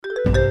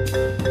You're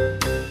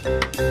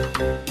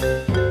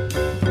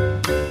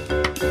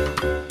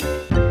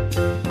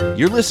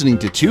listening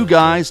to Two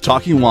Guys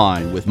Talking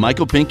Wine with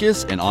Michael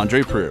Pincus and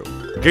Andre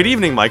Proulx. Good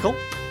evening, Michael.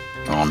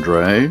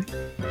 Andre.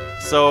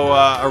 So,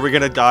 are we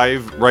gonna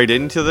dive right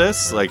into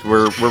this? Like,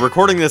 we're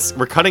recording this.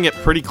 We're cutting it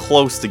pretty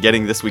close to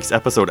getting this week's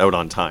episode out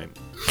on time.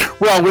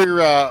 Well,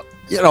 we're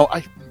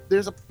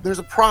there's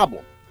a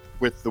problem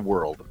with the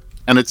world,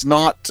 and it's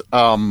not.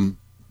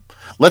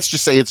 Let's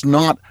just say it's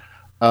not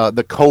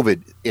the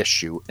COVID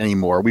issue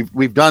anymore.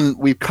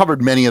 We've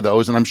covered many of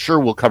those, and I'm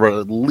sure we'll cover it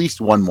at least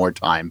one more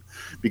time,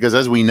 because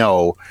as we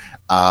know,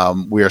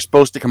 we are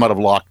supposed to come out of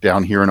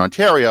lockdown here in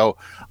Ontario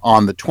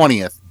on the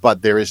 20th,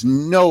 but there is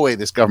no way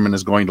this government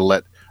is going to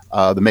let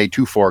the May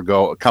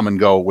 2-4 come and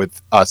go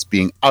with us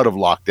being out of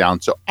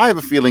lockdown. So I have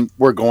a feeling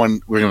we're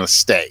going to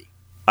stay.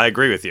 I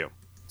agree with you.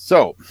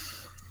 So,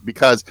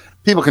 because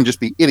people can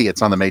just be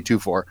idiots on the May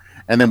 2-4,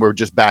 and then we're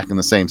just back in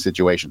the same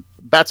situation.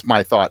 That's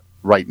my thought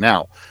right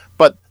now.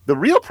 But the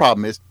real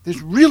problem is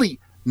there's really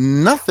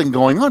nothing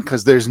going on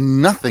because there's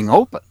nothing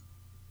open.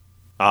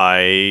 I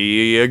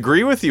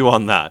agree with you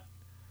on that.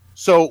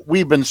 So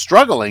we've been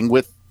struggling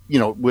with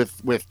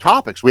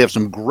topics. We have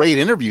some great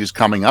interviews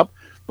coming up,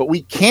 but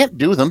we can't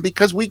do them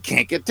because we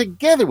can't get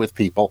together with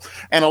people.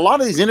 And a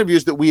lot of these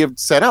interviews that we have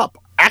set up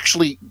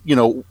actually,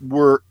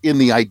 were in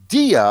the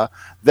idea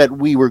that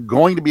we were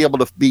going to be able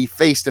to be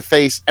face to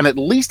face and at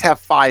least have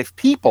 5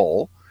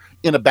 people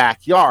in a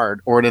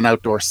backyard or in an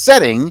outdoor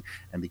setting.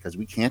 And because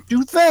we can't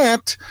do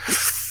that,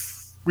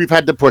 we've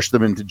had to push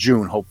them into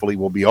June. Hopefully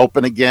we'll be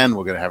open again.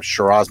 We're going to have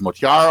Shiraz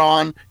Motiar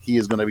on. He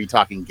is going to be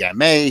talking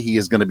Gamay. He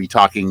is going to be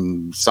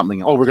talking something.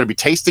 We're going to be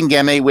tasting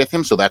Gamay with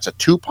him. So that's a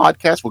 2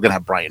 podcast. We're going to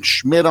have Brian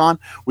Schmidt on.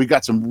 We've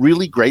got some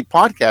really great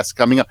podcasts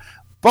coming up.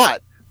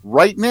 But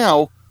right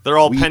now, they're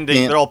all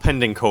pending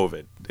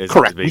COVID.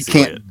 Correct. We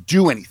can't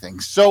do anything.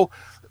 So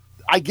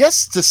I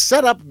guess to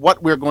set up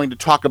what we're going to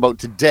talk about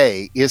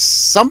today is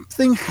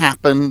something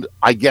happened,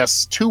 I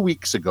guess, 2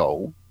 weeks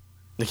ago.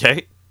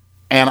 Okay.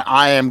 And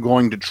I am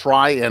going to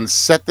try and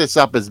set this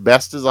up as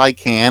best as I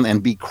can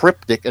and be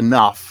cryptic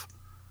enough.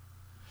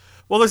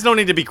 Well, there's no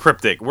need to be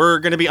cryptic. We're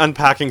going to be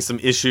unpacking some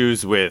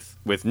issues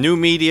with new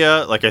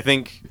media. Like, I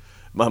think,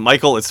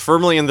 Michael, it's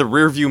firmly in the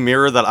rearview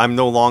mirror that I'm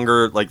no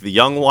longer like the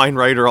young wine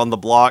writer on the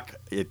block.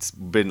 It's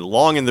been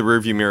long in the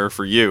rearview mirror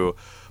for you.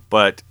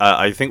 But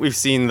I think we've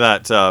seen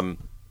that on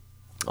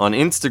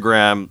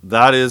Instagram,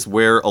 that is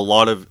where a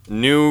lot of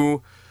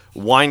new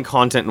wine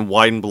content and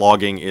wine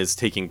blogging is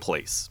taking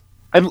place.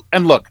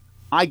 And look,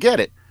 I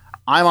get it.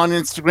 I'm on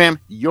Instagram.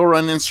 You're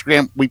on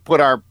Instagram. We put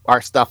our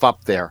stuff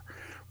up there.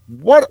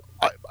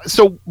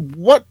 So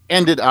what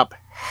ended up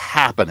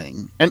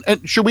happening? And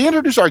should we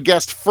introduce our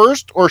guest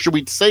first, or should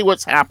we say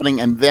what's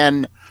happening and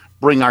then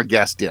bring our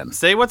guest in?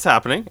 Say what's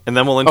happening, and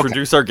then we'll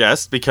introduce our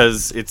guest,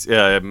 because it's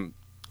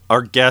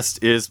our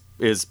guest is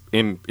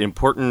an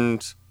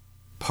important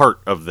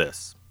part of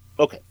this.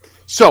 Okay.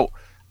 So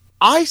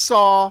I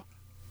saw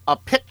a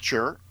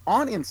picture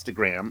on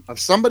Instagram of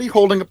somebody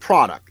holding a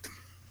product,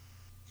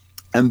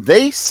 and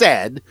they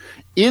said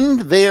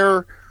in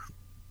their,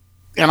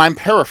 and I'm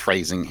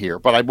paraphrasing here,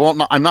 but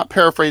I'm not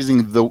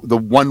paraphrasing the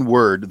one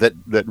word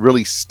that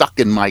really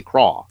stuck in my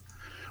craw,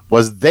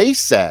 was they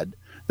said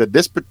that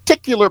this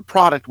particular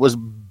product was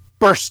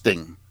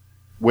bursting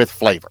with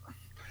flavor.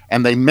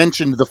 And they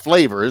mentioned the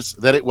flavors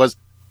that it was,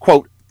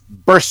 quote,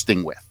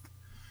 bursting with.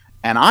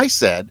 And I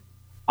said,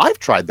 I've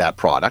tried that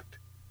product.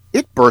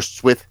 It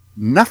bursts with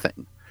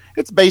nothing.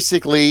 It's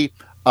basically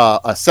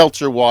a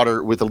seltzer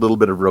water with a little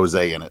bit of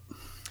rosé in it.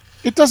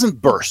 It doesn't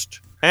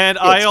burst. And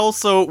I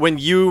also, when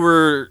you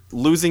were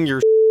losing your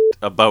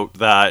about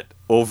that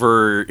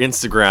over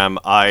Instagram,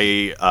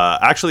 I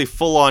actually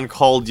full on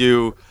called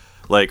you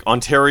like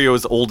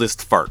Ontario's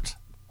oldest fart.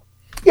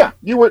 Yeah,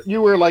 you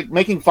were like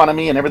making fun of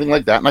me and everything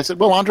like that. And I said,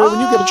 well, Andre, when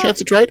you get a chance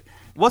to try it,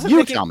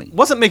 tell me.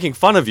 Wasn't making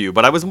fun of you,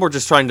 but I was more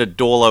just trying to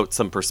dole out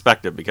some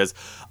perspective, because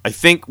I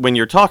think when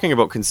you're talking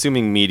about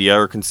consuming media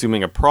or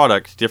consuming a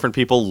product, different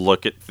people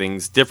look at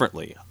things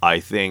differently. I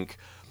think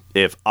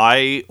if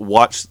I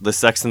watched the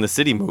Sex and the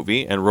City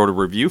movie and wrote a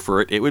review for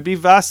it, it would be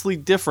vastly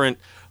different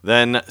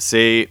than,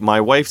 say,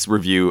 my wife's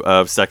review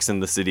of Sex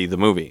and the City, the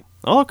movie.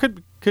 Oh,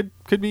 could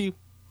be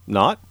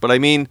not, but I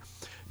mean,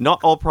 not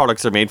all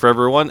products are made for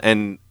everyone,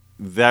 and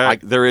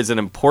there is an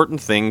important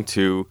thing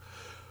to,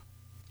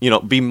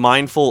 be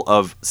mindful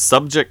of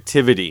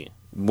subjectivity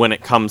when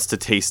it comes to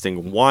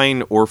tasting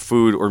wine or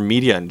food or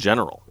media in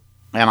general.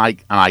 And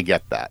I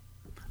get that.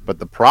 But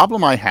the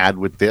problem I had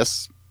with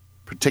this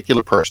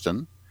particular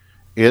person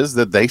is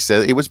that they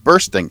said it was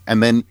bursting.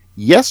 And then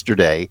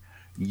yesterday,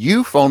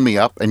 you phoned me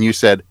up and you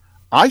said,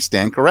 I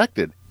stand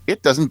corrected.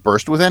 It doesn't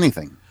burst with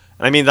anything.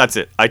 I mean, that's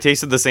it. I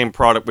tasted the same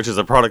product, which is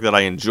a product that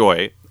I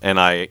enjoy, and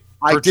I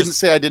didn't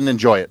say I didn't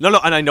enjoy it. No,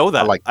 and I know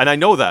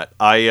that.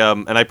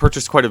 I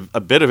purchased quite a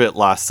bit of it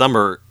last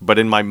summer, but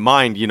in my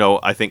mind,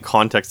 I think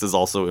context is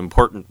also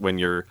important when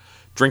you're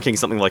drinking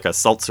something like a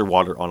seltzer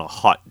water on a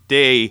hot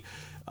day.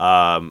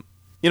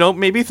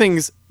 Maybe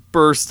things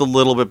burst a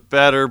little bit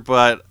better,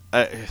 but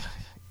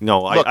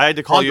No, Look, I had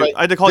to call Andre, you.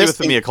 I had to call you this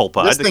with the mea culpa.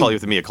 I this had to call thing- you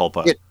with the mea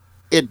culpa.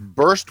 It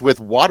burst with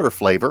water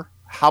flavor.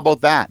 How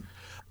about that?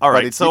 All But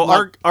right. it So did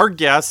not- our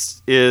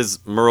guest is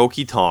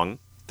Miroki Tong.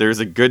 There's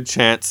a good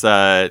chance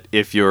that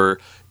if you're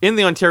in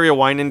the Ontario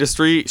wine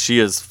industry, she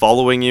is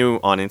following you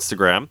on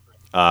Instagram.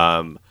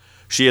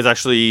 She has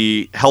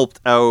actually helped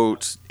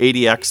out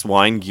ADX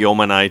Wine,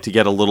 Guillaume and I, to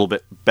get a little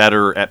bit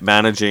better at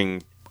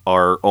managing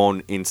our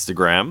own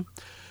Instagram.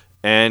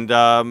 And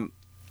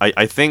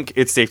I think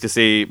it's safe to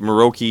say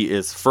Miroki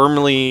is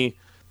firmly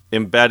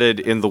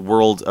embedded in the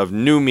world of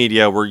new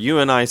media, where you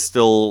and I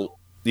still,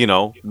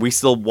 we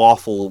still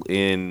waffle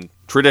in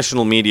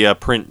traditional media,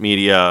 print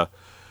media,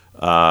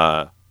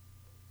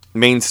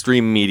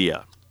 mainstream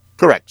media.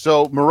 Correct.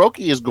 So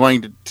Miroki is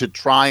going to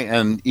try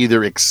and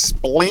either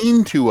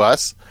explain to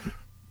us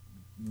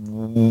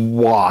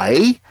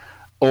why,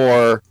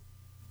 or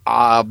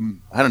I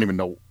don't even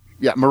know.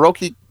 Yeah,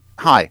 Miroki,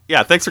 hi.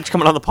 Yeah, thanks for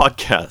coming on the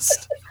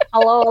podcast.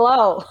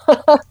 Hello.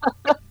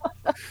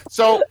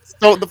 So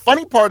the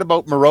funny part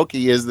about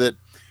Miroki is that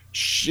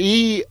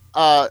she,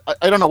 I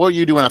don't know, what were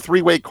you doing, a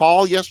 3-way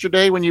call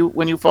yesterday when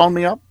you phoned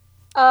me up?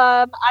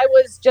 I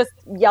was just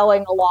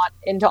yelling a lot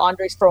into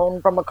Andre's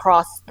phone from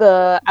across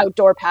the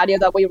outdoor patio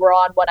that we were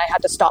on when I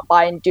had to stop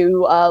by and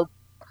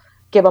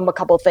give him a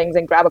couple things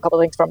and grab a couple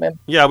things from him.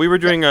 Yeah, we were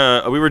doing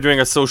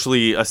a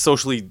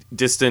socially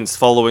distanced,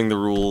 following the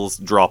rules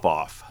drop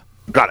off.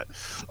 Got it.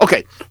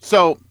 Okay,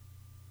 so,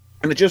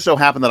 and it just so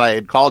happened that I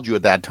had called you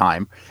at that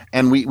time,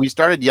 and we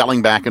started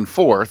yelling back and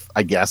forth,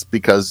 I guess,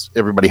 because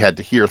everybody had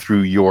to hear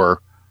through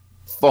your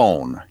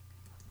phone.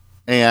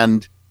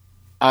 And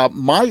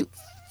my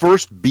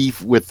first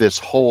beef with this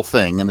whole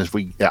thing, and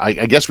I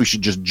guess we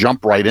should just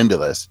jump right into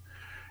this,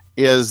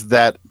 is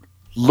that,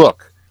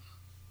 look,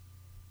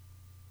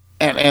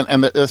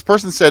 and this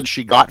person said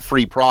she got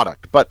free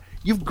product, but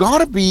you've got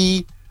to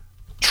be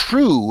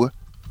true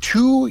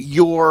to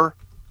your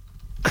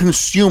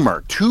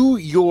consumer, to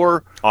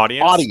your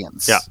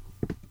audience. Yeah.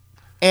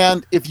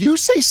 And if you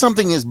say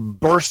something is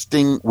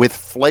bursting with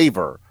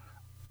flavor,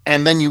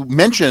 and then you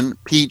mention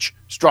peach,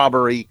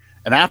 strawberry,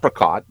 and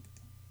apricot,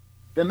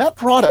 then that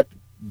product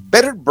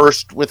better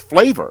burst with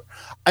flavor.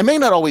 I may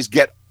not always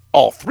get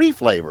all 3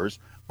 flavors,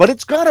 but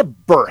it's got to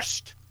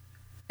burst.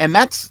 And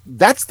that's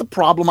the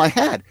problem I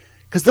had.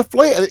 Because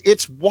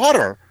it's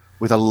water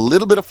with a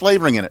little bit of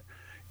flavoring in it.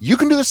 You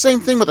can do the same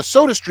thing with a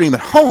soda stream at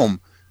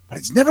home, but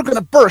it's never going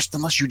to burst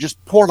unless you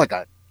just pour like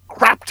a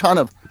crap ton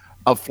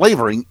of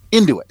flavoring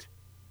into it.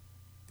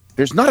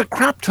 There's not a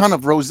crap ton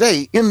of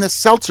rosé in this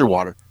seltzer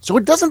water, so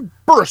it doesn't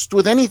burst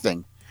with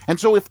anything. And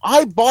so if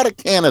I bought a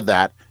can of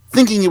that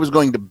thinking it was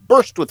going to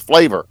burst with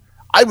flavor,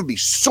 I would be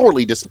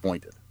sorely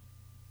disappointed.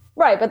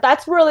 Right, but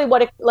that's really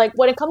what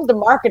when it comes to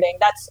marketing,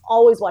 that's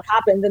always what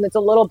happens, and it's a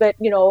little bit,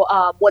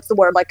 what's the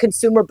word, like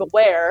consumer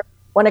beware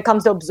when it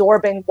comes to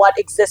absorbing what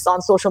exists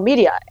on social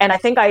media. And I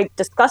think I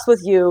discussed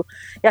with you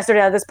yesterday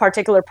that this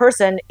particular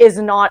person is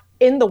not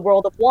in the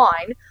world of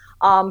wine.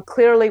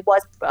 Clearly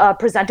was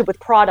presented with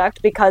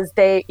product because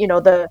they,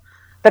 the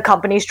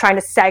company's trying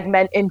to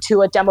segment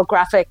into a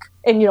demographic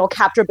and,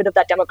 capture a bit of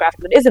that demographic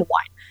that isn't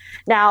wine.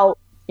 Now,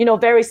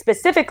 very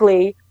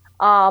specifically,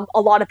 a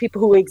lot of people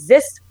who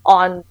exist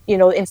on,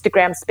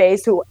 Instagram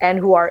space who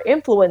are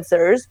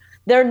influencers,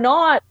 they're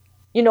not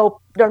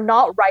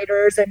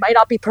writers. They might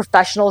not be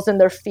professionals in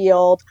their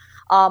field.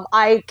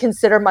 I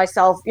consider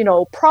myself,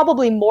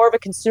 probably more of a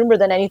consumer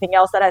than anything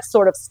else that has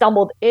sort of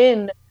stumbled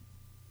in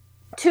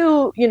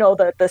to,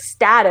 the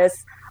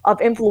status of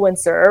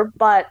influencer,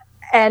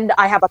 and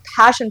I have a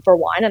passion for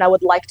wine and I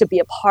would like to be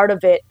a part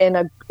of it in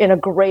a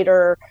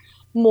greater,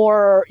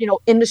 more,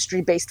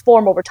 industry-based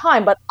form over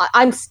time, but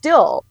I'm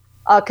still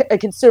a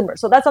consumer.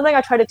 So that's something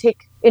I try to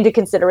take into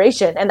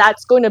consideration, and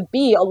that's going to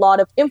be a lot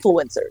of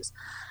influencers.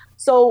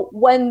 So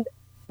when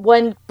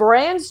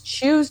brands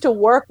choose to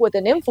work with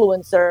an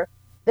influencer,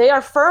 they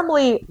are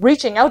firmly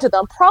reaching out to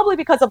them, probably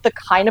because of the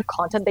kind of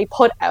content they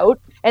put out,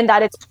 and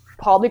that it's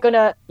probably going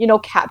to,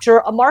 capture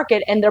a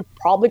market, and they're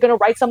probably going to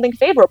write something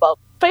favorable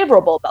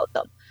about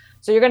them.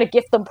 So you're going to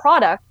gift them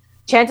product.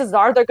 Chances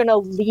are they're going to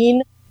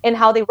lean in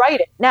how they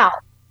write it. Now,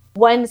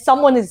 when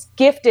someone is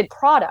gifted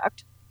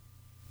product,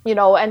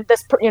 and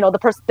this,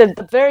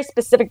 the very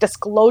specific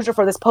disclosure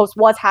for this post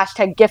was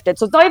 #gifted.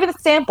 So it's not even a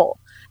sample.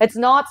 It's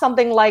not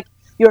something like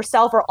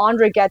yourself or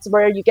Andre gets,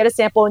 where you get a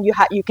sample and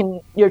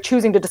you're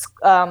choosing to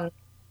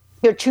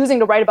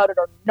write about it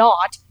or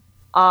not.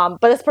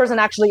 But this person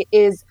actually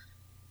is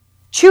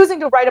choosing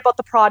to write about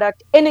the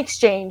product in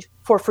exchange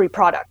for free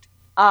product.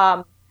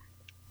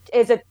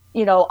 Is it,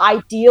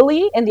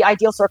 ideally, in the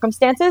ideal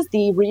circumstances,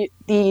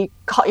 the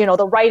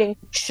writing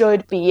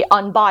should be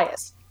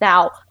unbiased.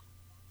 Now,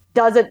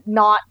 does it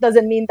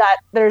mean that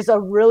there's a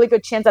really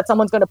good chance that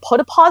someone's going to put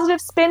a positive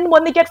spin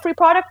when they get free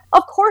product?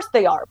 Of course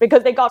they are,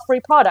 because they got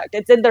free product.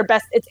 It's in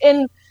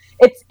an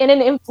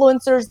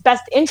influencer's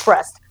best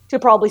interest to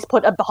probably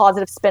put a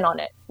positive spin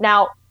on it.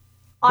 Now,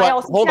 I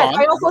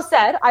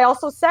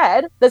also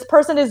said this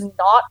person is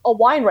not a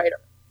wine writer.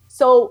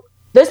 So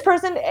this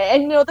person,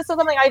 and this is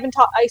something I even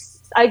taught.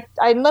 I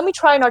let me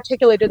try and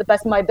articulate to the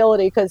best of my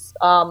ability because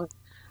I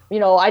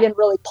didn't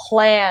really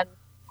plan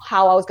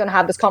how I was going to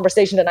have this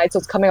conversation tonight, so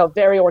it's coming out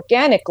very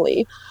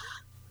organically.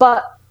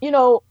 But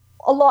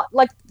a lot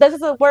like this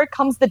is where it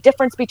comes the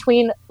difference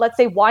between, let's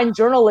say, wine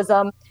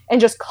journalism and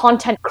just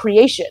content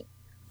creation.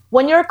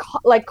 When you're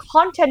like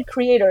content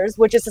creators,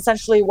 which is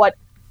essentially what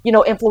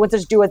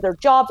influencers do as their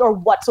jobs, or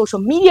what social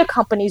media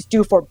companies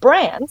do for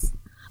brands.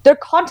 They're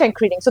content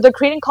creating. So they're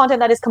creating content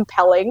that is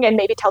compelling and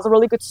maybe tells a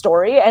really good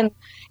story. And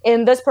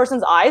in this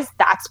person's eyes,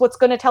 that's what's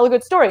going to tell a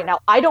good story. Now,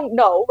 I don't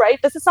know, right?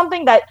 This is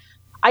something that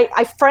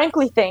I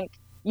frankly think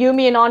you,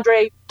 me, and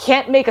Andre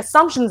can't make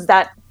assumptions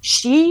that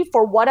she,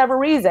 for whatever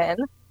reason,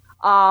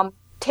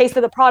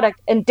 tasted the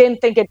product and didn't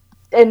think it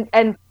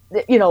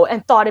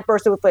and thought it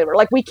bursted with flavor.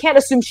 Like, we can't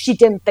assume she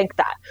didn't think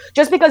that.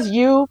 Just because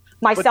you,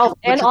 myself,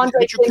 and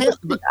Andre think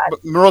but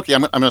Miroki,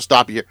 I'm going to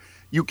stop you here.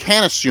 You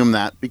can assume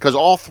that because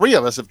all three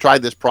of us have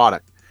tried this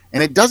product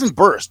and it doesn't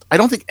burst. I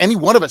don't think any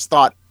one of us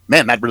thought,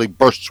 man, that really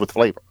bursts with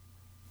flavor.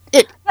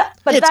 It's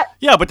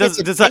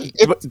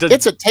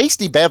a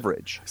tasty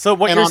beverage. So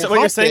what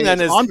you're saying then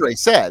is, Andre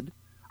said,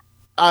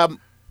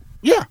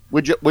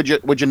 would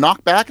you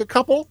knock back a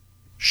couple?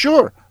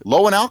 Sure.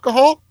 Low in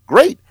alcohol?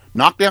 Great.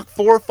 Knock back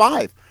 4 or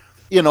 5.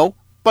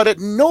 But at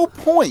no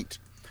point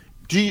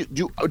do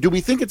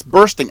we think it's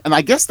bursting. And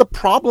I guess the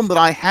problem that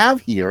I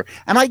have here,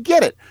 and I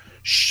get it,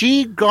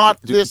 she got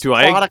this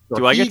product.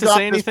 Do I get to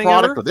say anything?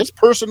 Or this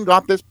person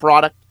got this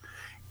product,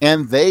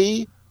 and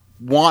they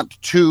want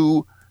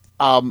to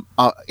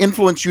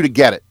influence you to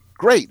get it.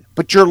 Great,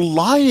 but you're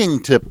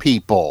lying to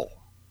people.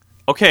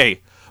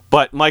 Okay,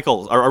 but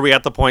Michael, are we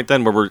at the point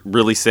then where we're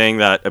really saying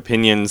that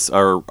opinions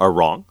are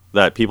wrong?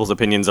 That people's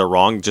opinions are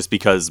wrong just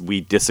because we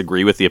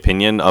disagree with the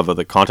opinion of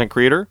the content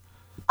creator?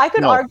 I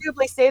could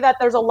arguably say that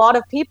there's a lot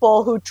of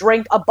people who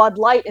drink a Bud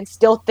Light and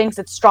still thinks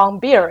it's strong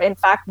beer. In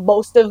fact,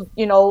 most of,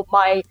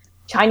 my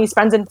Chinese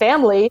friends and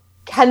family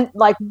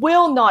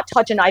will not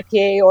touch an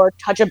IPA or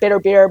touch a bitter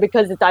beer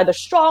because it's either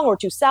strong or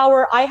too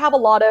sour. I have a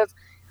lot of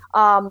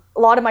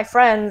my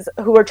friends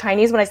who are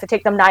Chinese, when I used to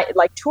take them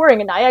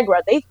touring in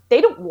Niagara,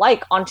 they don't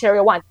like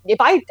Ontario wine. If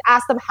I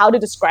ask them how to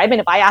describe it,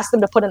 if I ask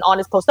them to put an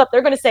honest post up,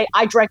 they're going to say,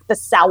 I drank the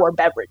sour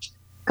beverage,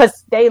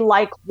 because they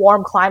like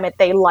warm climate.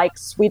 They like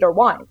sweeter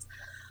wines.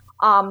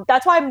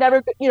 That's why I'm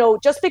never,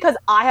 just because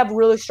I have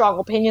really strong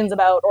opinions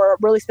about, or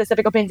really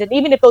specific opinions, and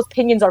even if those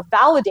opinions are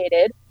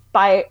validated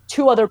by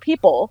 2 other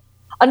people,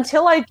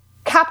 until I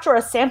capture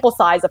a sample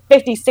size of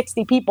 50,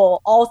 60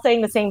 people all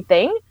saying the same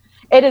thing,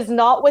 it is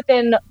not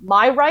within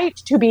my right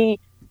to be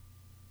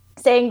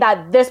saying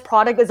that this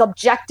product is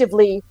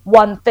objectively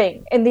one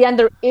thing. In the end,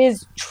 there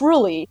is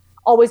truly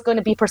always going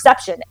to be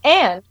perception.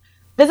 And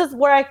this is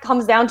where it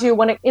comes down to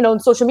when it, in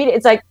social media,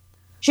 it's like,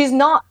 she's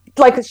not,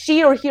 like,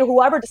 she or he or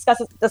whoever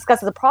discusses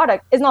the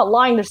product is not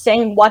lying. They're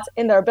saying what's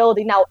in their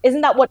ability. Now,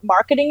 isn't that what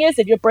marketing is?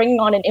 If you're bringing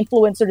on an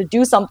influencer to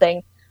do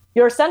something,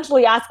 you're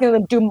essentially asking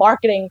them to do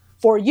marketing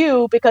for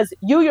you, because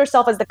you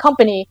yourself as the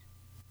company,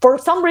 for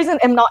some reason,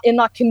 am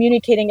not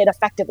communicating it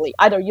effectively.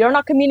 Either you're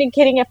not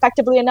communicating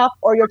effectively enough,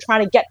 or you're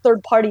trying to get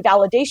third-party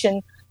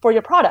validation for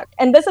your product.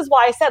 And this is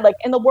why I said,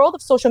 in the world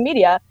of social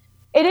media,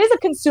 it is a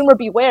consumer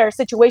beware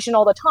situation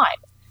all the time.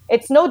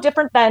 It's no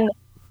different than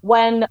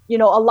when,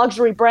 a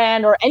luxury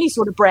brand or any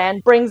sort of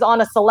brand brings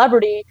on a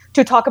celebrity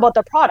to talk about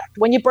their product.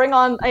 When you bring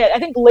on, I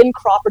think Lynn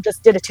Crawford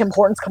just did a Tim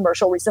Hortons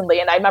commercial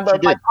recently, and I remember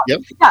and I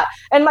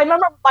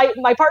remember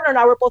my partner and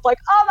I were both like,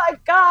 oh my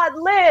God,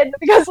 Lynn,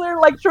 because we were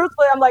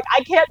truthfully, I'm like,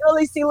 I can't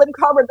really see Lynn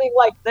Crawford being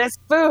like, this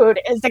food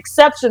is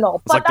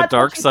exceptional. It's like the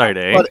dark side,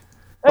 eh?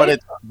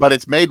 But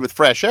it's made with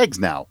fresh eggs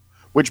now,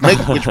 which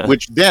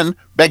then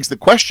begs the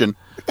question,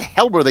 what the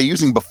hell were they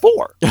using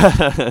before?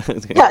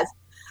 Yes.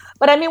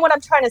 But I mean, what I'm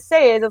trying to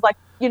say is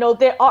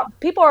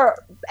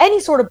any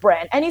sort of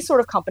brand, any sort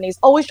of company is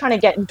always trying to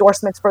get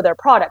endorsements for their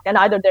product. And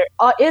either there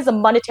is a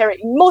monetary,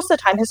 most of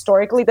the time,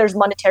 historically, there's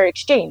monetary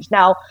exchange.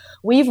 Now,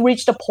 we've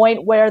reached a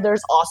point where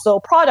there's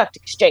also product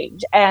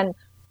exchange. And,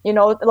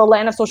 the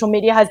land of social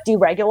media has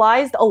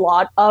deregularized a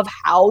lot of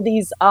how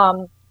these,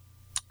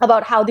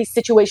 about how these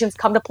situations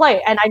come to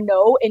play. And I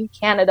know in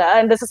Canada,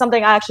 and this is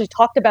something I actually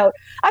talked about,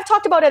 I've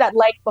talked about it at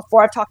length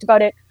before. I've talked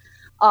about it.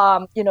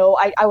 I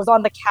was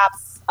on the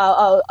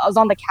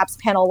CAPS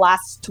panel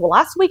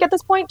last week at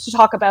this point to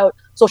talk about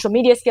social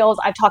media skills.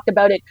 I've talked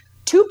about it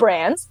to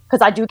brands,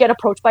 because I do get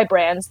approached by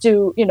brands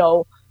to,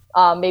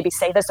 maybe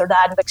say this or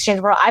that in exchange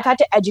for. I've had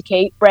to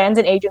educate brands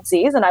and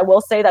agencies, and I will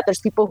say that there's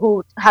people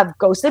who have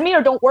ghosted me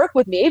or don't work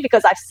with me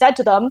because I've said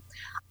to them,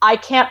 I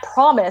can't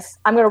promise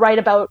I'm going to write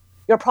about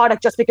your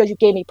product just because you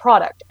gave me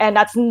product. And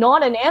that's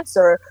not an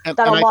answer that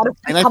a lot of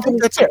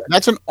companies do.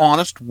 That's an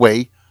honest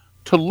way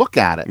to look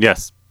at it.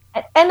 Yes.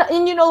 And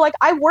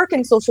I work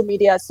in social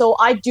media, so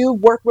I do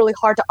work really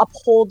hard to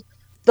uphold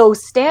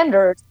those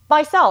standards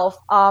myself.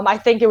 I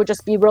think it would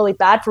just be really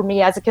bad for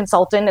me as a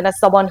consultant and as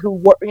someone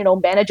who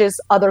manages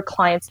other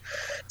clients'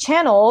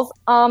 channels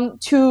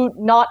to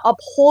not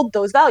uphold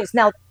those values.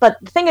 Now, but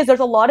the thing is, there's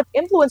a lot of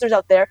influencers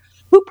out there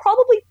who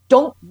probably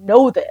don't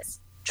know this.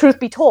 truth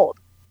be told.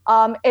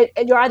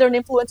 You're either an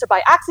influencer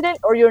by accident,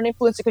 or you're an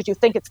influencer because you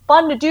think it's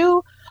fun to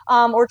do,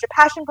 or it's your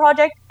passion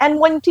project. And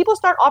when people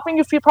start offering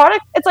you free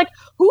product, it's like,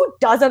 who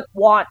doesn't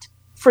want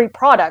free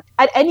product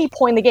at any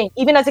point in the game,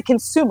 even as a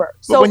consumer?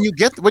 So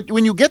but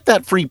when you get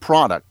that free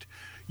product,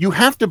 you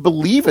have to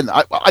believe in.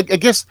 I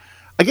guess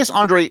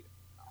Andre,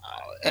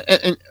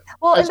 and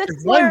as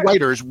wine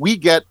writers, you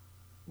get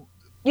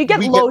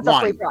loads of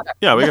free wine. product.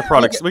 Yeah, we get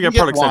products. We get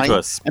products sent to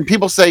us, and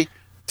people say,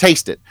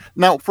 taste it.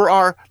 Now,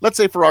 let's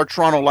say for our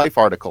Toronto Life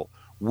article,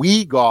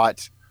 we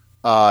got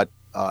it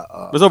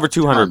was over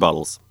 200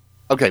 bottles.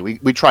 Okay,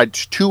 we tried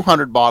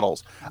 200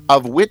 bottles,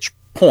 of which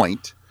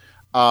point,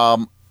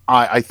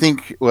 I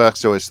think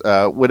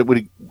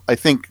I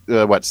think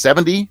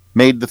 70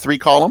 made the 3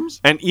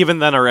 columns, and even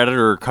then our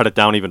editor cut it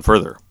down even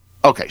further.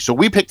 Okay, so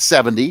we picked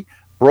 70,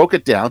 broke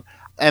it down.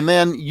 And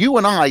then you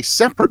and I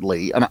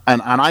separately, and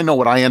I know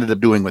what I ended up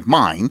doing with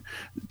mine,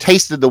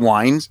 tasted the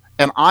wines,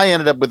 and I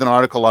ended up with an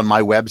article on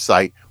my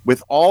website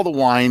with all the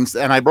wines,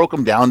 and I broke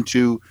them down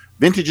to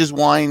vintages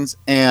wines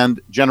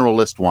and general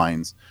list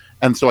wines.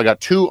 And so I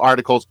got 2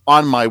 articles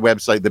on my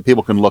website that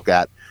people can look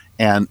at,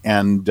 and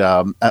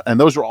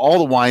those are all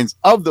the wines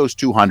of those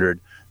 200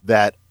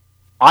 that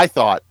I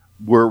thought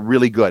were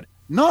really good.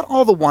 Not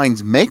all the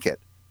wines make it.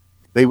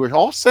 They were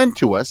all sent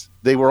to us.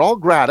 They were all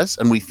gratis,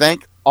 and we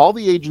thank all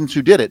the agents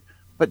who did it,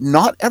 but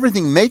not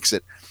everything makes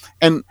it.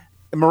 And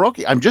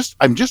Muroki, I'm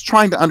just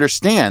trying to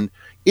understand,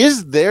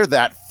 is there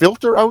that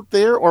filter out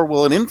there, or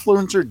will an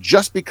influencer,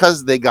 just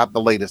because they got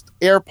the latest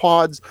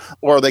AirPods,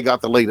 or they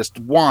got the latest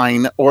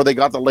wine, or they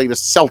got the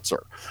latest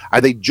seltzer, are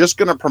they just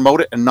going to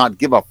promote it and not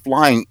give a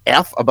flying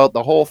F about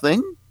the whole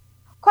thing?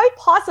 Quite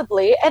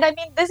possibly. And I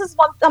mean, this is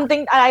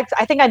something I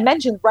think I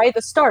mentioned right at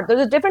the start.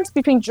 There's a difference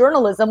between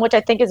journalism, which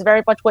I think is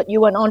very much what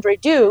you and Andre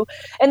do,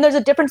 and there's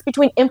a difference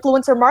between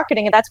influencer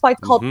marketing, and that's why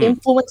it's called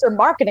influencer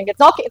marketing. It's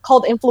not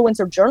called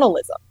influencer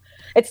journalism.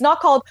 It's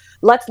not called,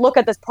 let's look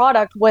at this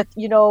product with,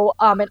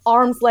 an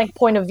arm's length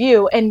point of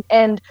view, and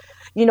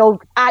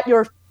at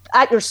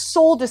your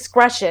sole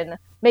discretion,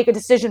 make a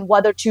decision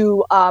whether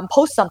to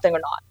post something or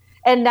not.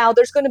 And now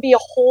there's going to be a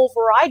whole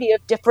variety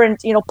of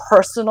different,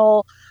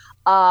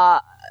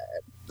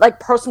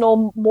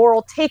 personal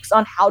moral takes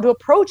on how to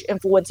approach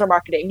influencer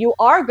marketing. You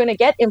are going to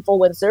get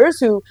influencers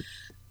who,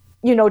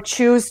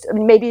 choose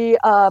maybe,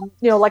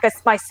 like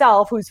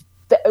myself,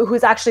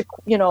 who's actually,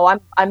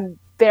 I'm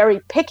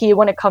very picky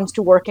when it comes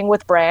to working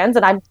with brands,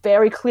 and I'm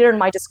very clear in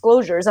my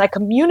disclosures, and I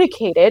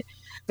communicate it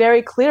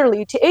very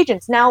clearly to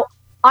agents. Now,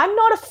 I'm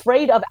not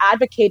afraid of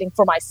advocating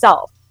for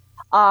myself.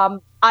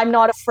 I'm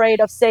not afraid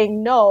of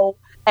saying no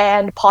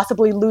and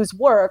possibly lose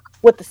work,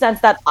 with the sense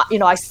that,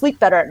 I sleep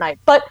better at night.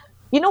 But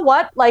you know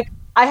what? Like,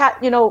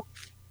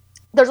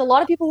 there's a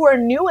lot of people who are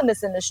new in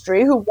this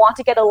industry who want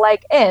to get a leg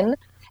in.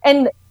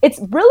 And it's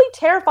really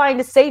terrifying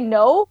to say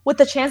no with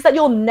the chance that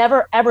you'll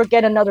never, ever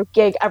get another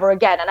gig ever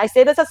again. And I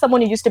say this as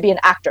someone who used to be an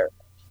actor.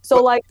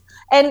 So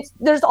and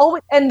this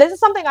is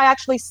something I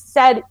actually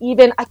said,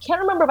 I can't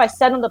remember if I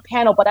said on the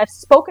panel, but I've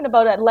spoken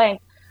about it at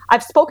length.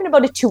 I've spoken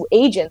about it to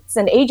agents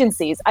and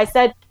agencies. I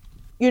said,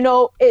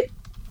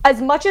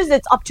 as much as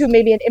it's up to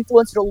maybe an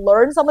influencer to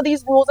learn some of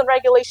these rules and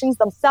regulations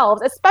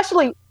themselves,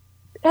 especially,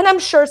 and I'm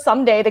sure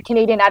someday the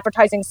Canadian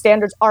advertising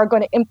standards are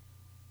going to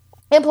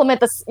implement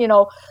this,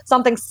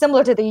 something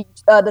similar to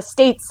the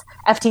state's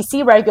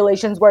FTC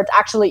regulations, where it's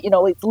actually,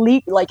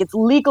 it's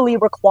legally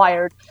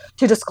required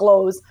to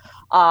disclose,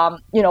 how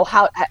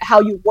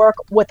you work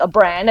with a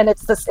brand, and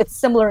it's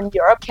similar in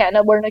Europe,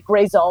 Canada, we're in a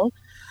gray zone.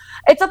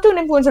 It's up to an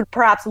influencer to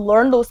perhaps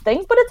learn those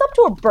things, but it's up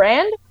to a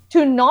brand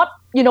to not,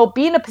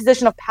 be in a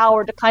position of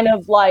power to kind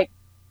of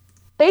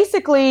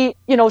basically,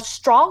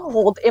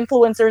 stronghold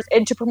influencers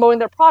into promoting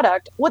their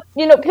product.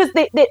 Because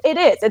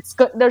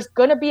there's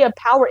going to be a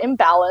power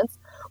imbalance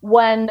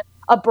when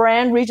a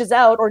brand reaches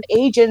out, or an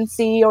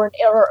agency or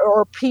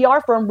a PR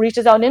firm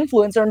reaches out an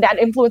influencer, and that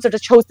influencer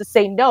just chose to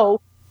say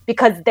no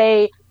because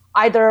they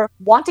either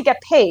want to get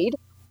paid,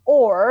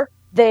 or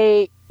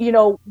they,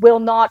 will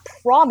not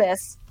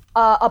promise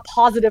a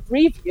positive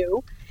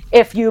review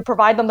if you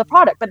provide them the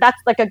product. But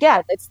that's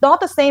again, it's not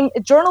the same.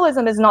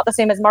 Journalism is not the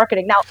same as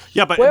marketing. Now,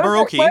 yeah, but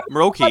Muroki.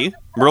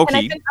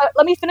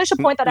 Let me finish a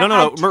point that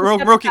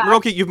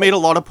Muroki, you've made a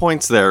lot of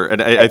points there,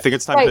 and I think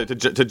it's time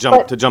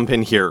to jump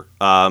in here.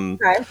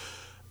 Okay.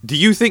 Do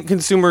you think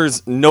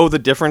consumers know the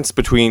difference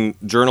between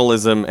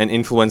journalism and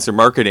influencer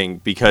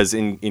marketing? Because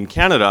in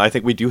Canada, I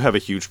think we do have a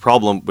huge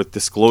problem with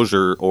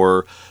disclosure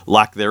or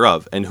lack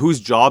thereof. And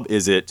whose job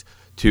is it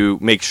to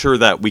make sure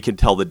that we can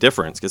tell the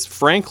difference? Because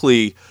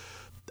frankly,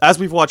 as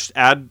we've watched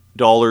ad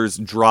dollars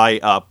dry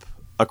up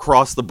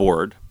across the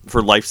board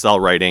for lifestyle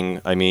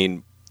writing, I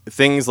mean,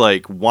 things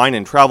like wine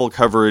and travel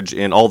coverage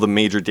in all the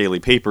major daily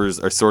papers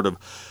are sort of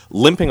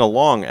limping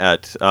along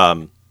at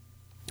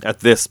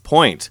this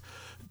point.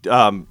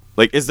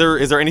 Is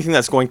there anything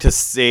that's going to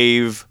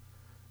save,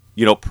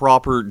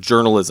 proper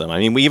journalism? I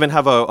mean, we even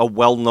have a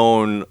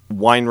well-known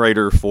wine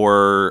writer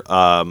for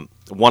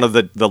one of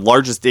the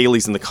largest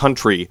dailies in the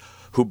country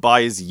who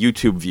buys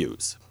YouTube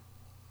views.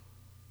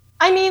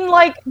 I mean,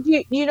 like,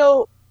 you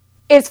know,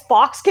 is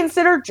Fox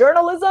considered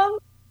journalism?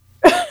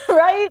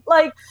 Right?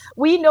 Like,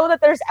 we know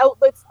that there's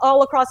outlets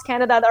all across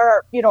Canada that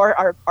are, you know,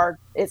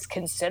 it's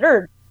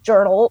considered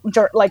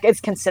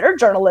it's considered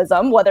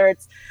journalism, whether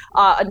it's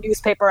a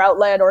newspaper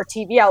outlet or a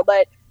TV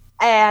outlet.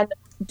 And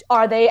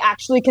are they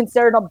actually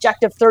considered an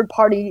objective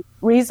third-party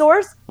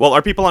resource? Well,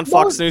 are people on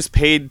Fox News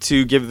paid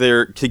to give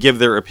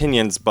their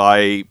opinions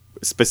by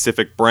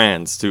specific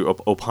brands to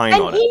opine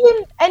on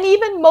it? And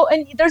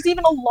there's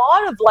even a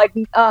lot of like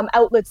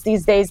outlets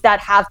these days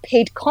that have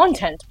paid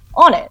content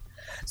on it.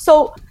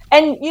 So,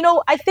 and you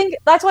know, I think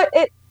that's why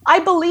I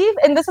believe,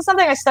 and this is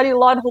something I studied a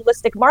lot in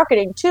holistic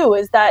marketing too,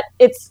 is that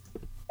it's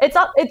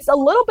a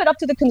little bit up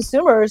to the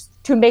consumers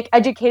to make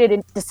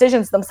educated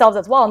decisions themselves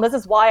as well. And this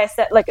is why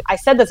I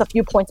said this a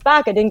few points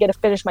back. I didn't get to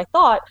finish my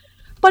thought,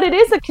 but it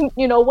is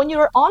when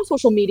you're on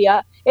social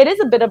media, it is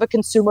a bit of a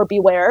consumer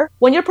beware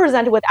when you're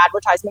presented with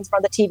advertisements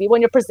from the TV,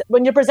 when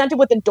you're presented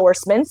with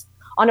endorsements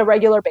on a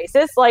regular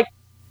basis. Like,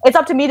 it's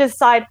up to me to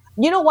decide,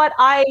 you know what,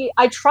 I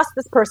trust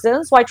this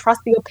person, so I trust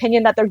the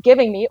opinion that they're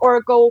giving me,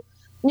 or go,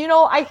 you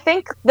know, I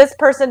think this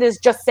person is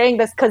just saying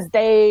this because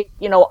they,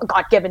 you know,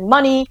 got given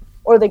money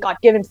or they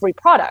got given free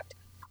product.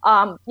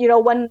 You know,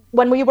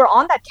 when we were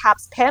on that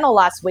CAPS panel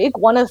last week,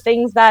 one of the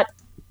things that,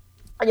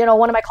 you know,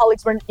 one of my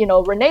colleagues, you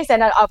know, Renee said,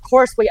 and of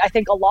course, I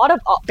think a lot of,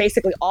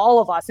 basically all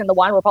of us in the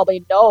wine will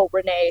probably know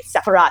Renee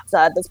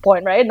Seferatza at this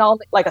point, right? Not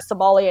like a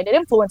Somalian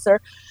influencer.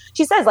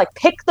 She says, like,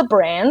 pick the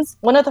brands.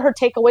 One of her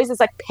takeaways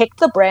is, like, pick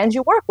the brands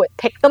you work with.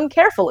 Pick them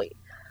carefully.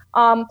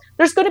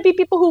 There's going to be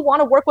people who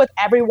want to work with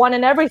everyone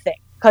and everything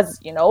because,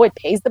 you know, it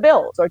pays the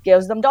bills or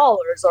gives them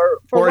dollars or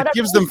whatever. It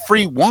gives them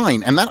free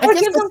wine. And that, or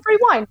gives them free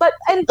wine. But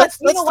that's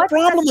the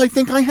problem I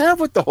think I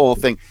have with the whole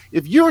thing.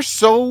 If you're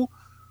so,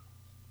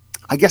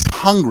 I guess,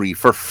 hungry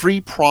for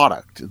free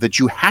product that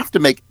you have to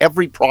make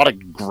every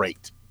product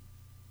great,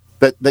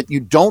 that you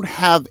don't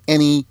have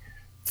any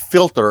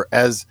filter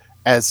as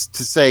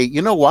to say,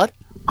 you know what,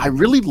 I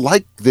really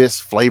like this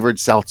flavored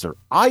seltzer.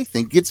 I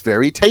think it's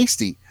very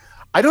tasty.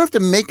 I don't have to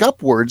make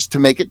up words to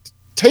make it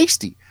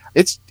tasty.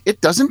 It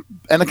doesn't,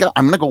 and again,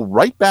 I'm going to go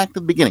right back to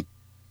the beginning.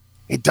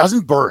 It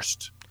doesn't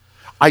burst.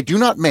 I do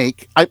not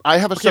make, I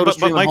have a soda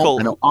stream at home.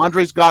 I know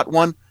Andre's got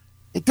one.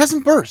 It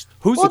doesn't burst.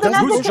 Whose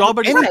job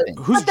are you?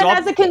 But then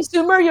as a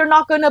consumer, you're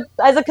not going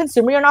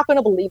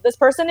to believe this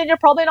person, and you're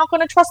probably not going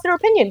to trust their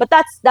opinion. But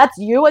that's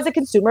you as a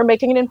consumer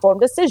making an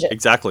informed decision.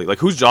 Exactly. Like,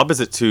 whose job is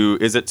it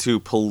to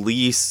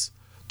police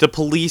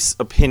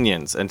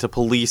opinions and to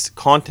police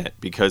content?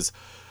 Because,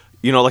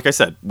 you know, like I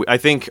said, I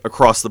think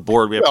across the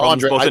board we have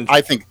problems. Andre,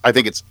 I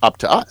think it's up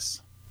to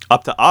us.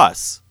 Up to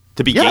us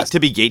to be to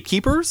be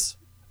gatekeepers.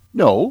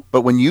 No,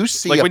 but when you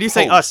see, like, when you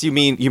say us, you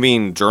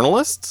mean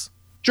journalists.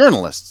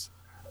 Journalists.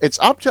 It's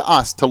up to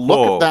us to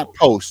look at that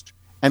post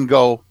and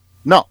go,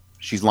 no,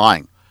 she's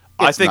lying.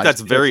 I think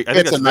that's very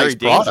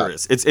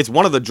dangerous. It's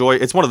one of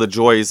the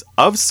joys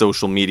of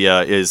social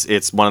media is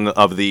it's one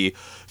of the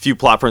few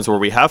platforms where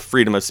we have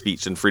freedom of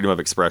speech and freedom of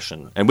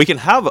expression, and we can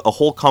have a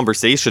whole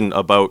conversation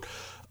about,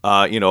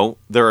 you know,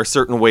 there are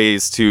certain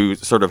ways to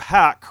sort of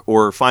hack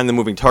or find the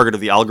moving target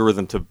of the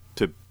algorithm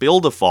to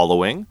build a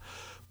following,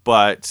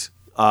 but.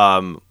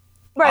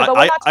 Right, but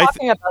we're not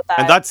talking about that.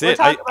 And that's it.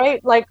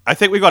 Right? Like, I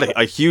think we got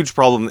a huge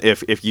problem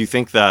if you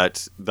think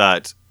that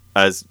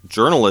as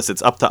journalists,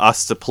 it's up to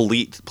us to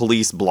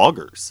police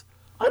bloggers.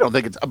 I don't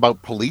think it's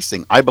about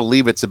policing. I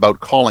believe it's about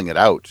calling it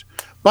out.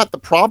 But the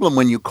problem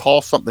when you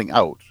call something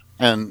out,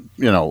 and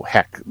you know,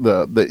 heck,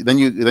 then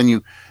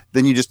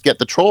you just get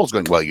the trolls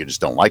going, well, you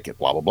just don't like it,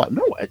 blah blah blah.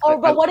 No,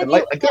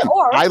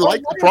 I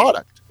like the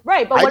product.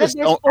 Right, but I just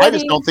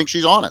don't think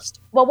she's honest.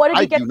 Well, what if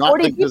you get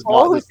 40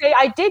 people who say,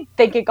 I did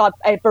think it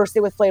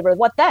bursted with flavor?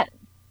 What then?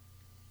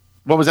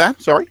 What was that?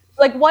 Sorry?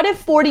 Like, what if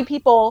 40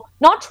 people,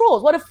 not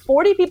trolls, what if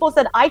 40 people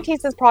said, I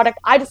taste this product,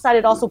 I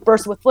decided also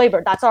burst with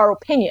flavor? That's our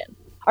opinion.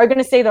 Are you going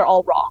to say they're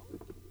all wrong?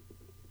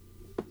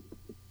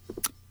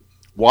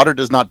 Water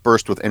does not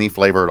burst with any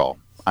flavor at all.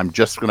 I'm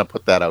just going to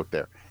put that out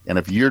there. And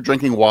if you're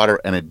drinking water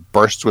and it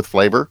bursts with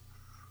flavor,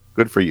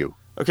 good for you.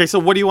 Okay, so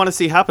what do you want to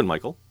see happen,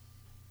 Michael?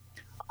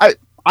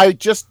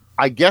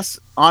 I guess,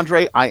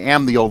 Andre, I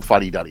am the old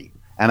fuddy-duddy.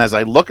 And as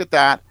I look at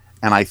that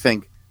and I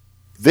think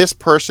this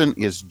person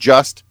is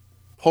just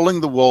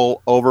pulling the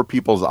wool over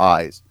people's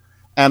eyes.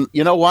 And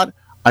you know what?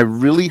 I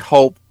really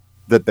hope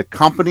that the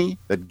company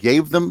that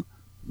gave them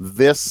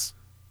this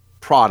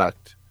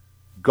product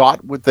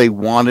got what they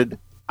wanted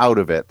out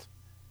of it.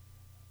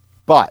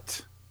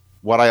 But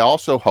what I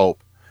also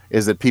hope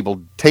is that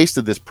people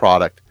tasted this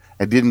product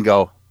and didn't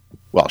go,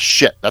 well,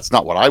 shit, that's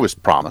not what I was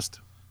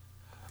promised.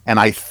 And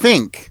I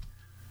think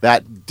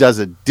that does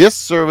a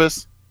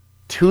disservice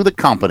to the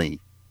company.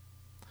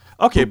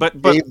 Okay,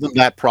 but gave them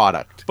that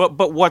product.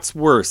 But what's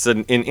worse,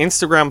 an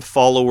Instagram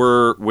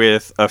follower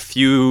with a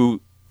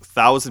few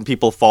thousand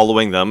people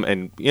following them,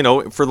 and you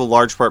know, for the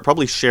large part,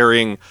 probably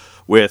sharing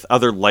with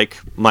other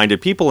like-minded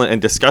people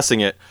and discussing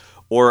it,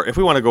 Or if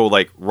we want to go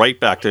like right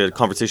back to a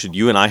conversation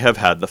you and I have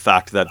had, the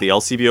fact that the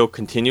LCBO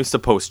continues to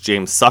post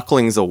James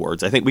Suckling's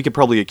awards, I think we could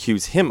probably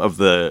accuse him of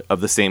the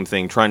same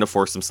thing, trying to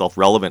force himself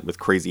relevant with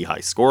crazy high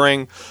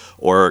scoring.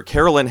 Or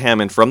Carolyn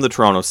Hammond from the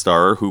Toronto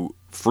Star, who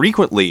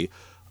frequently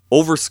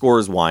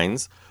overscores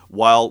wines,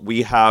 while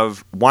we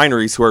have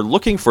wineries who are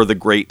looking for the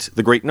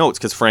great notes,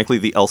 because frankly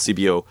the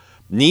LCBO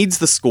needs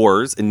the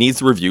scores and needs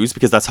the reviews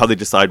because that's how they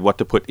decide what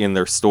to put in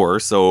their store.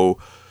 So,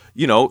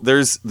 you know,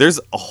 there's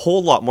a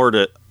whole lot more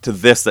to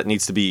this that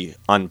needs to be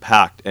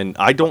unpacked, and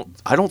I don't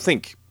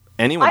think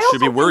anyone should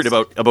be worried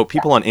about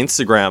people on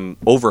Instagram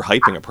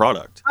overhyping a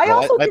product. I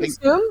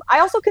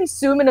also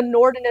consume an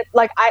inordinate,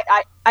 like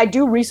I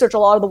do research a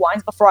lot of the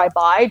wines before I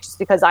buy, just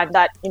because I'm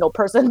that, you know,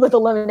 person with a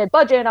limited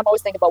budget, and I'm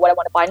always thinking about what I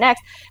want to buy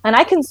next. And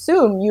I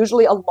consume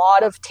usually a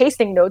lot of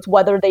tasting notes,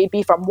 whether they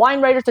be from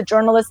wine writers to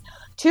journalists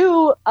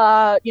to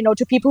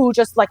to people who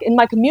just, like, in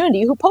my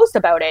community who post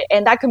about it.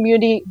 And that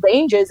community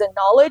ranges in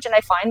knowledge, and I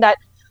find that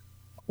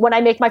when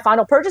I make my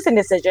final purchasing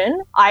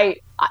decision, I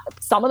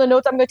some of the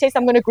notes I'm going to taste,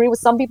 I'm going to agree with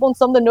some people, and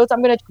some of the notes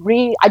I'm going to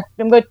agree,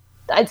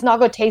 it's not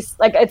going to taste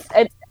like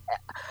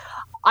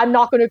I'm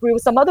not going to agree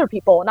with some other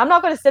people, and I'm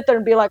not going to sit there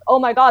and be like, oh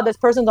my God, this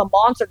person's a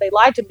monster, they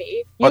lied to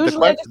me.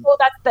 Usually I just know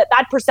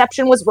that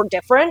perception was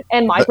different,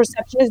 and my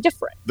perception is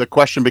different. The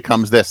question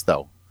becomes this,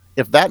 though: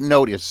 if that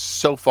note is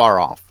so far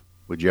off,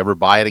 would you ever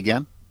buy it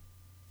again?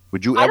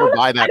 Would you ever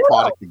buy that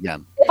product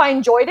again? If I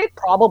enjoyed it,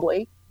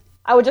 probably.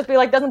 I would just be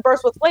like, doesn't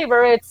burst with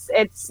flavor.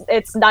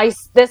 It's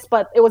nice this,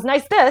 but it was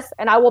nice this,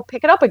 and I will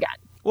pick it up again.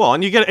 Well,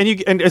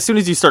 and as soon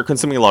as you start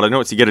consuming a lot of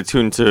notes, you get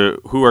attuned to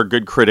who are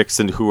good critics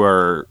and who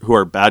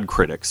are bad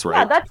critics, right?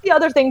 Yeah, that's the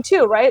other thing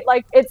too, right?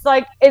 Like, it's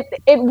like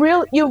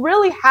you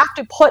really have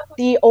to put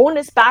the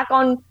onus back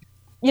on,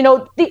 you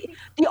know, the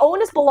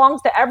onus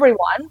belongs to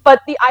everyone, but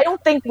I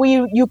don't think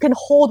you can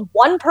hold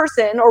one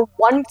person or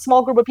one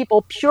small group of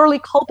people purely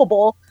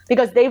culpable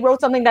because they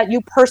wrote something that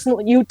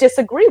you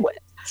disagree with.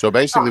 So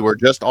basically, we're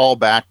just all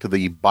back to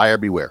the buyer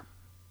beware.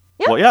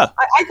 Yeah. Well, yeah.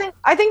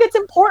 I think it's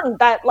important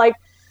that, like,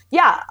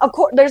 yeah, of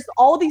course, there's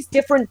all these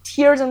different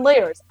tiers and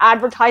layers.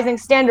 Advertising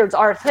standards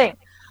are a thing.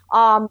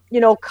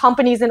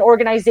 Companies and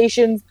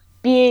organizations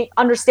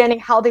understanding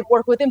how they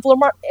work with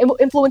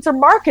influencer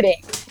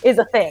marketing is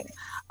a thing.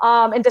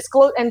 And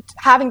disclose and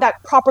having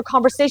that proper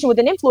conversation with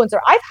an influencer.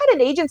 I've had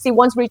an agency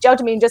once reach out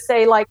to me and just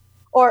say,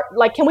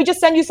 can we just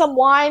send you some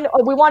wine?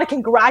 Or we want to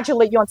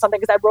congratulate you on something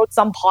because I wrote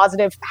some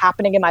positive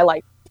happening in my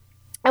life.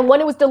 And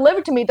when it was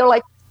delivered to me, they're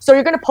like, so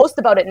you're going to post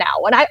about it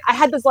now? And I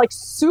had this, like,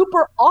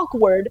 super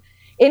awkward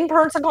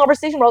in-person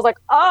conversation where I was like,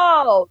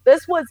 oh,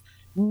 this was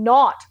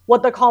not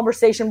what the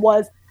conversation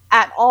was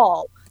at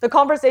all. The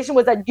conversation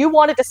was that you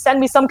wanted to send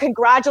me some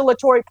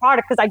congratulatory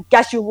product because I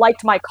guess you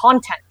liked my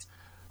content.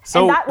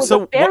 And that was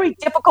a very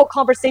difficult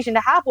conversation to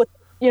have with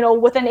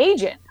an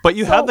agent. But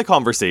you had the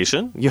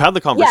conversation.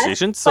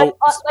 Yes, so,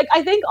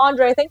 I think,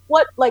 Andre,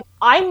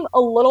 I'm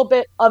a little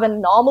bit of an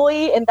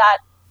anomaly in that,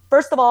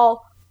 first of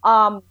all,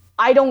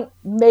 I don't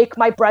make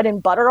my bread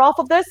and butter off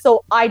of this,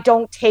 so I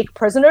don't take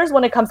prisoners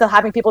when it comes to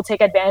having people take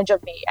advantage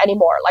of me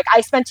anymore. Like,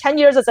 I spent 10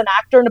 years as an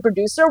actor and a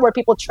producer where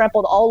people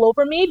trampled all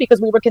over me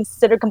because we were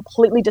considered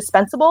completely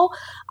dispensable.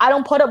 I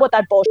don't put up with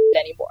that bullshit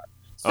anymore.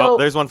 So,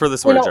 there's one for the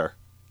swear jar.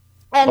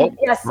 And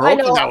yes, I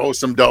know. Now owe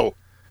some dough.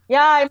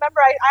 Yeah, I remember.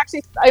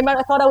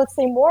 I thought I would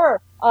say more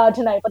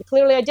tonight, but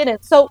clearly I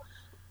didn't. So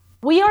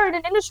we are in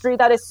an industry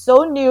that is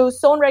so new,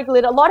 so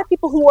unregulated. A lot of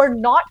people who are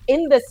not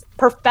in this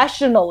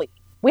professionally.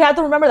 We have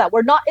to remember that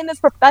we're not in this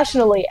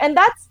professionally, and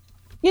that's,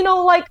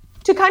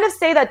 to kind of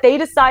say that they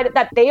decided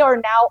that they are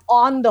now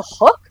on the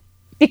hook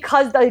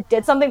because they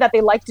did something that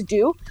they like to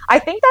do. I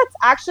think that's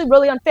actually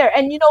really unfair.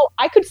 And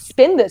I could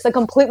spin this a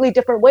completely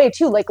different way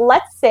too. Like,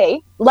 let's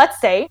say,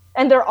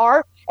 and there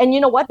are. And you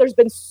know what? There's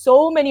been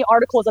so many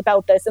articles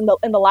about this in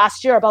the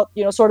last year about,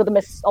 sort of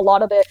a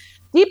lot of the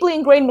deeply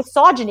ingrained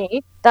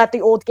misogyny that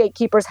the old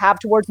gatekeepers have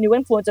towards new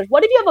influencers.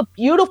 What if you have a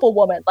beautiful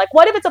woman? Like,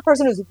 what if it's a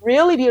person who's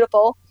really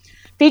beautiful,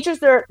 features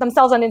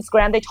themselves on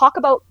Instagram, they talk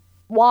about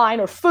wine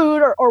or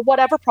food or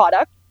whatever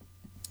product,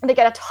 and they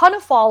get a ton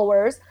of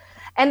followers,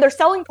 and they're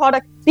selling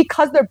product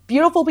because they're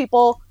beautiful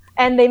people,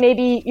 and they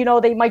maybe,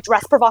 they might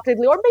dress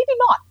provocatively, or maybe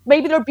not.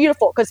 Maybe they're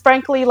beautiful, because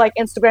frankly, like,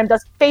 Instagram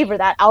does favor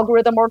that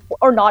algorithm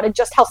or not, and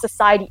just how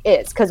society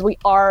is, because we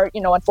are,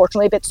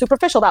 unfortunately a bit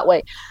superficial that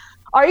way.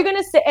 Are you going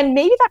to say, and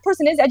maybe that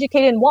person is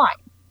educated in wine,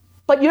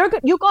 but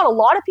you got a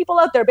lot of people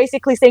out there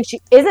basically saying she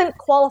isn't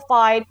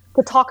qualified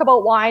to talk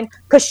about wine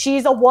because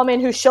she's a woman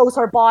who shows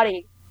her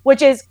body,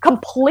 which is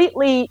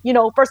completely,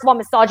 first of all,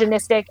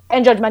 misogynistic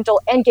and judgmental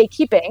and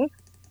gatekeeping.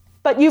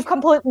 But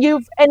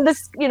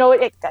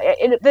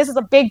this is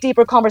a big,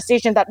 deeper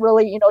conversation that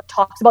really,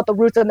 talks about the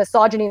roots of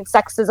misogyny and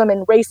sexism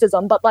and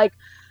racism. But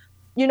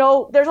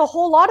there's a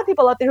whole lot of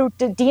people out there who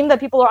deem that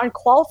people are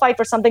unqualified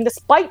for something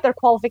despite their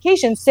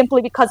qualifications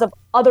simply because of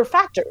other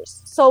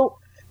factors. So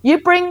you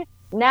bring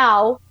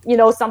now,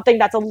 something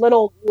that's a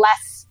little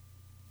less,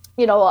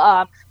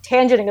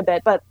 tangenting a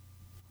bit, but,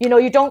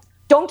 you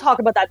don't talk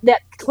about that.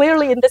 That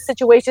clearly in this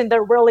situation,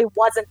 there really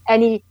wasn't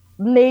any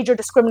major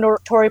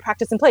discriminatory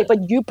practice in play. But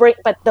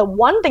the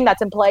one thing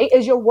that's in play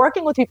is you're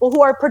working with people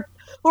who are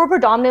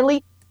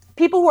predominantly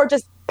people who are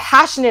just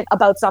passionate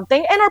about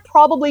something and are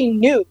probably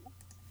new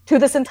to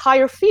this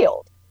entire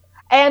field.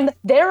 And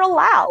they're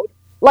allowed,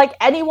 like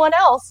anyone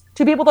else,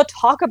 to be able to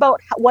talk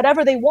about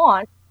whatever they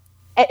want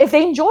if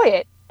they enjoy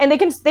it, and they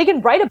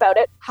can write about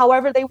it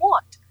however they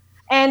want.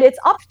 And it's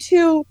up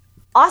to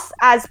us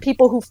as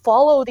people who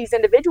follow these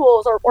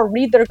individuals or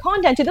read their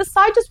content to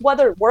decide just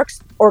whether it works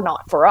or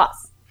not for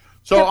us.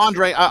 So,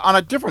 Andre, on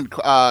a different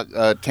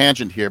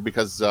tangent here,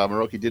 because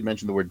Maroki did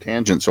mention the word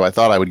tangent, so I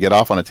thought I would get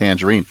off on a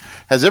tangerine.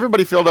 Has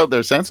everybody filled out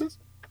their senses?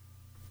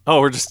 Oh,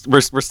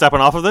 we're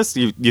stepping off of this?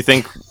 You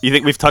think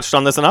we've touched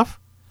on this enough?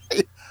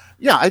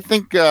 Yeah, I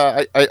think.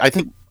 I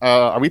think.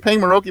 Are we paying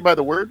Maroki by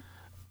the word?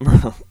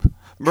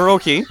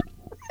 Maroki.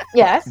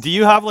 Yes. Do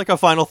you have like a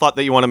final thought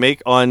that you want to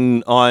make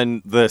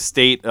on the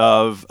state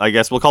of, I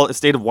guess we'll call it a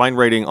state of wine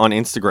writing on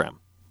Instagram,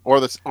 or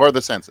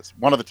the census,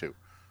 one of the two?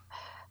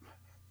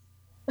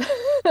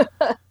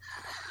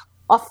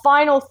 A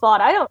final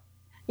thought.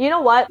 You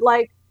know what?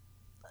 Like,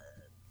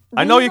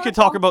 I know you could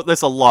talk about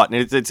this a lot,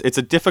 and it's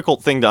a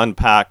difficult thing to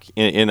unpack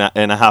in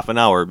a half an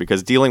hour,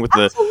 because dealing with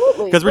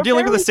because we're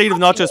dealing with the state of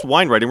not just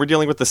wine writing, we're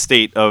dealing with the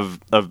state of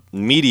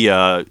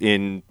media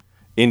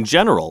in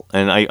general,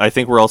 and I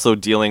think we're also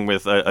dealing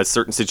with a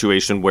certain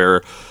situation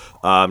where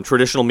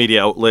traditional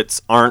media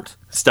outlets aren't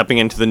stepping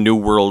into the new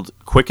world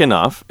quick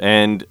enough,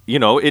 and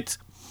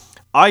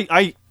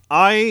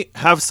I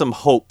have some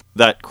hope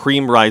that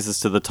cream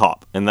rises to the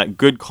top and that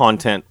good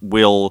content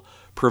will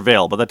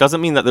prevail, but that doesn't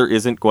mean that there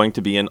isn't going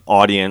to be an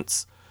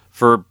audience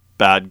for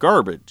bad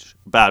garbage,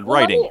 bad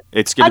writing.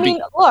 It's going to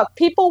be. Look,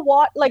 people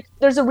want, like,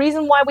 there's a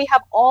reason why we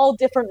have all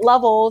different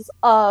levels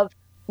of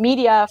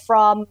media,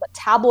 from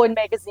tabloid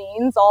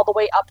magazines all the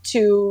way up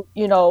to,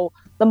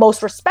 the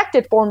most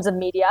respected forms of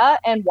media,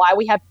 and why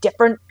we have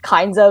different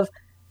kinds of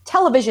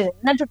television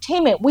and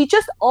entertainment. We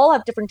just all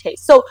have different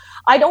tastes. So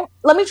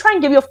let me try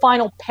and give you a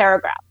final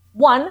paragraph.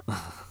 And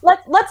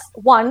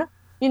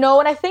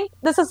I think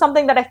this is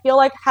something that I feel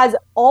like has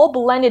all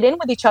blended in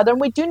with each other, and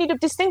we do need to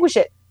distinguish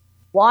it.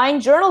 Wine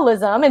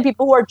journalism and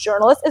people who are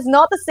journalists is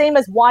not the same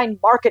as wine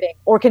marketing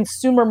or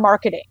consumer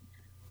marketing.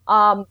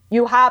 You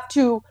do have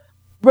to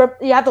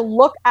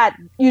look at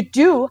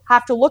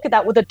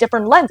that with a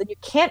different lens, and you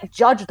can't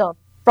judge them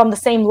from the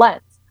same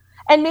lens.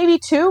 And maybe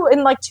it's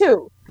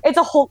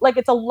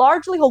a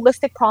largely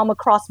holistic problem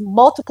across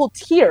multiple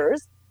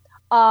tiers,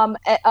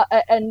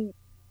 and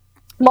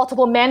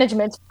multiple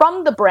managements,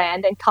 from the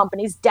brand and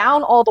companies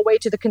down all the way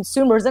to the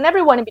consumers and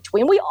everyone in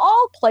between. We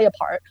all play a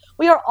part.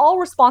 We are all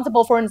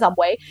responsible for it in some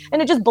way.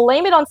 And to just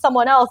blame it on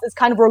someone else is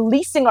kind of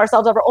releasing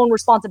ourselves of our own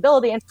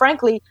responsibility, and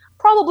frankly,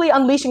 probably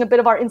unleashing a bit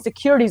of our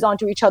insecurities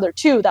onto each other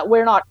too, that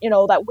we're not,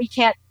 that we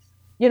can't,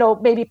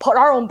 maybe put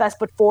our own best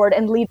foot forward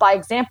and lead by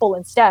example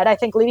instead. I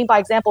think leading by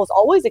example is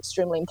always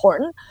extremely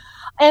important.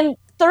 And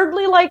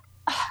thirdly, like,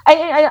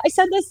 I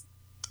said this,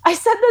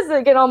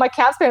 on my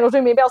CAPS panel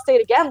too, maybe I'll say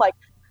it again, like,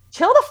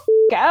 chill the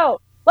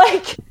out.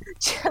 Like,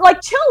 chill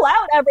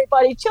out,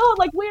 everybody. Chill.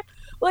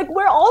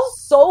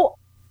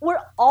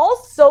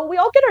 We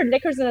all get our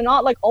knickers in a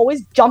knot, like,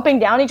 always jumping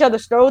down each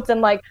other's throats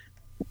and, like,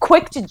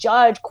 quick to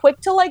judge, quick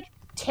to, like,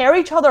 tear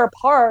each other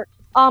apart,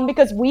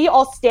 because we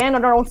all stand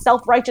on our own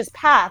self-righteous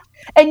path.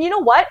 And you know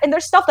what? And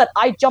there's stuff that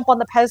I jump on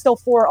the pedestal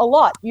for a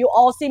lot. You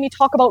all see me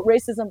talk about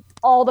racism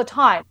all the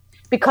time,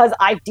 because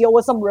I deal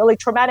with some really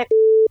traumatic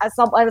as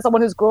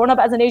someone who's grown up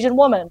as an Asian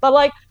woman. But,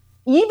 like,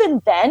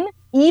 even then,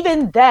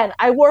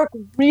 I work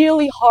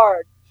really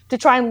hard to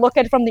try and look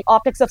at it from the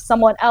optics of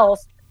someone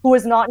else who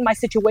is not in my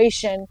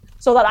situation,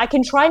 so that I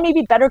can try and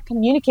maybe better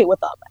communicate with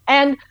them.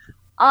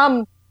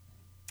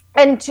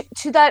 And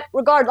to that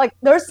regard, like,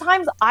 there's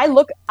times I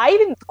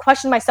even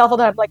question myself all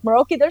the time. Like,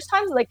 Maroki, there's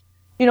times, like,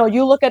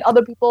 you look at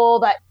other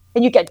people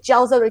and you get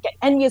jealous of them, or you get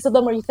envious of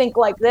them, or you think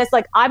like this.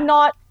 Like,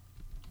 I'll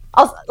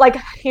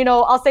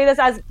say this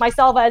as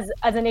myself, as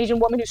an Asian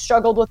woman who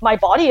struggled with my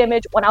body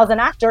image when I was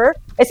an actor,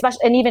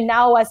 especially, and even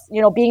now as,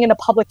 being in a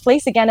public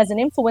place again as an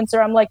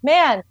influencer. I'm like,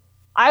 man,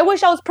 I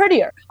wish I was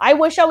prettier. I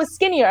wish I was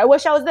skinnier. I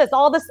wish I was this.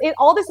 All this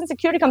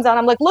insecurity comes out.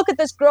 I'm like, look at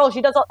this girl.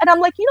 She does all, and I'm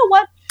like, you know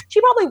what? She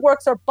probably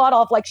works her butt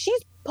off. Like, she's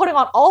putting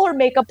on all her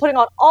makeup, putting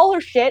on all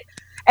her shit,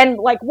 and,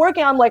 like,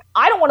 working on, like,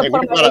 I don't want to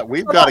put on.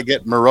 We've got to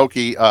get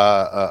Maroki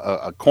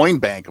a coin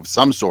bank of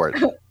some sort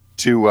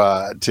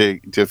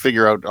to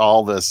figure out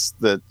all this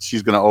that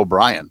she's going to owe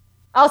Brian.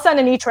 I'll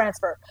send an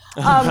e-transfer.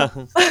 But,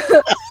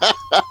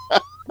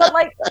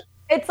 like,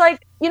 it's like,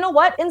 you know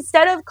what?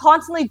 Instead of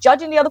constantly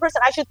judging the other person,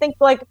 I should think,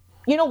 like,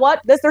 you know what?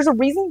 There's a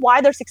reason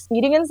why they're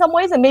succeeding in some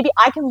ways, and maybe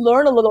I can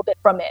learn a little bit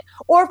from it.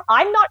 Or if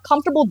I'm not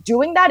comfortable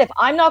doing that, if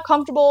I'm not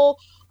comfortable,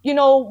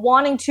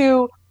 wanting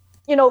to,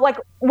 like,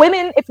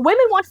 if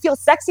women want to feel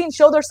sexy and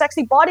show their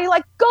sexy body,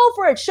 like, go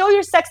for it. Show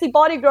your sexy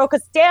body, girl,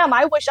 because damn,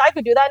 I wish I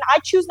could do that, and I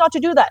choose not to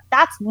do that.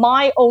 That's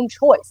my own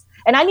choice.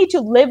 And I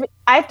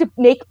have to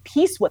make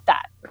peace with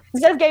that,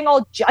 instead of getting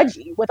all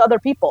judgy with other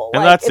people.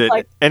 And that's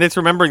it. And it's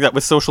remembering that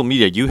with social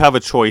media, you have a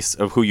choice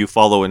of who you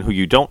follow and who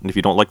you don't. And if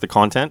you don't like the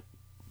content,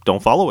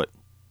 don't follow it.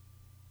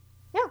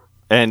 Yeah.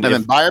 And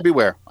then buyer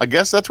beware. I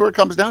guess that's where it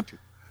comes down to.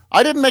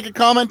 I didn't make a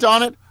comment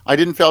on it. I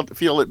didn't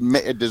feel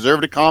it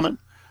deserved a comment.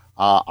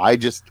 I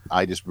just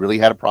really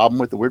had a problem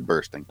with the word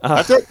bursting.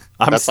 That's it.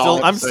 I'm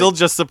still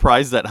just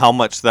surprised at how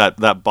much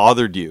that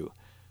bothered you.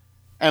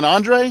 And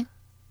Andre,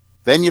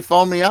 then you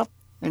phoned me up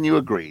and you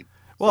agreed.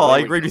 Well, I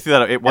agreed with you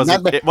that it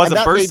wasn't bursting.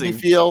 That made me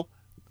feel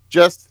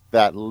just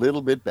that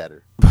little bit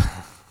better.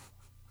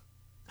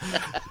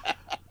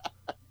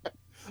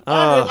 Andre,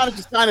 why don't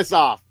you sign us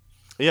off?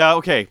 Yeah,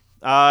 okay.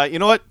 You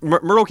know what?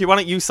 Muroki, why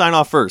don't you sign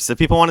off first? If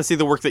people want to see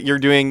the work that you're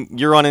doing,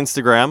 you're on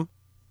Instagram.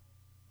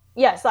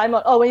 Yes, when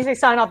you say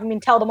sign off, I mean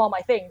tell them all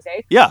my things,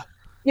 eh? Yeah.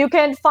 You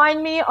can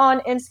find me on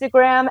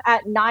Instagram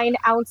at 9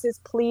 ounces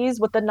please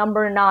with the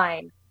number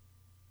 9.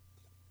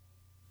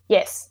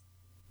 Yes.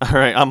 All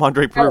right, I'm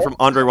Andre Peru from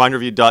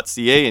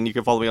AndreWineReview.ca, and you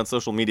can follow me on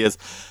social medias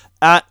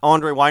at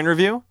Andre Wine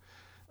Review.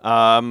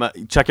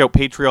 Check out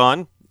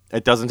Patreon.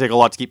 It doesn't take a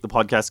lot to keep the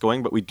podcast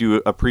going, but we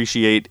do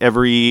appreciate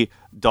every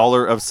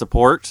dollar of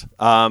support.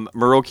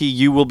 Muroki,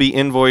 you will be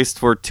invoiced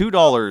for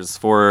 $2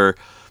 for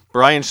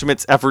Brian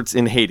Schmidt's efforts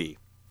in Haiti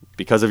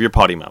because of your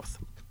potty mouth.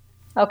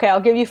 Okay,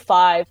 I'll give you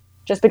 5.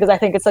 Just because I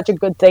think it's such a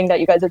good thing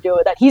that you guys are doing,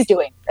 that he's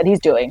doing.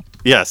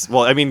 Yes,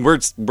 well, I mean, we're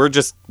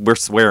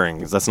swearing.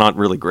 That's not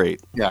really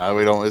great. Yeah,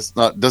 we don't. It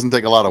doesn't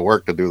take a lot of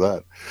work to do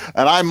that.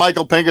 And I'm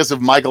Michael Pincus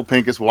of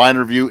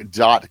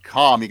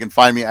MichaelPincusWineReview.com. You can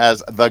find me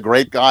as the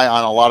Great Guy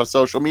on a lot of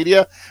social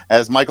media,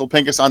 as Michael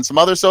Pincus on some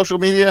other social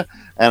media,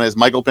 and as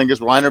Michael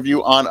Pincus Wine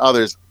Review on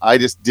others. I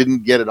just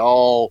didn't get it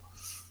all.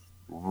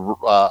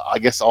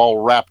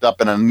 All wrapped up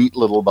in a neat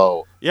little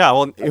bow. Yeah,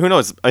 well, who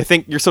knows? I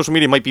think your social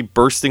media might be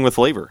bursting with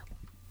flavor.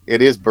 It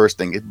is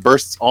bursting. It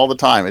bursts all the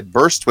time. It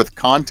bursts with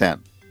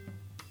content.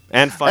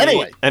 And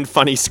funny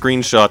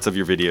screenshots of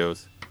your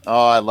videos.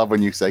 Oh, I love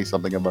when you say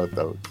something about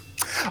those.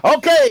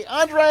 Okay,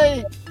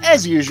 Andre,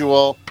 as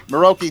usual.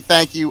 Muroki,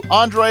 thank you.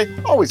 Andre,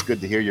 always good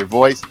to hear your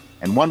voice.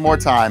 And one more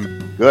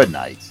time, good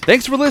night.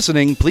 Thanks for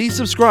listening. Please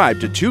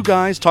subscribe to Two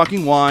Guys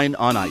Talking Wine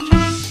on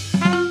iTunes.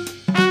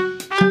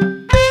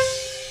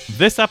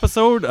 This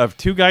episode of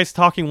Two Guys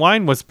Talking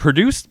Wine was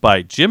produced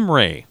by Jim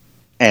Ray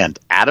and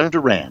Adam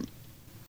Durand.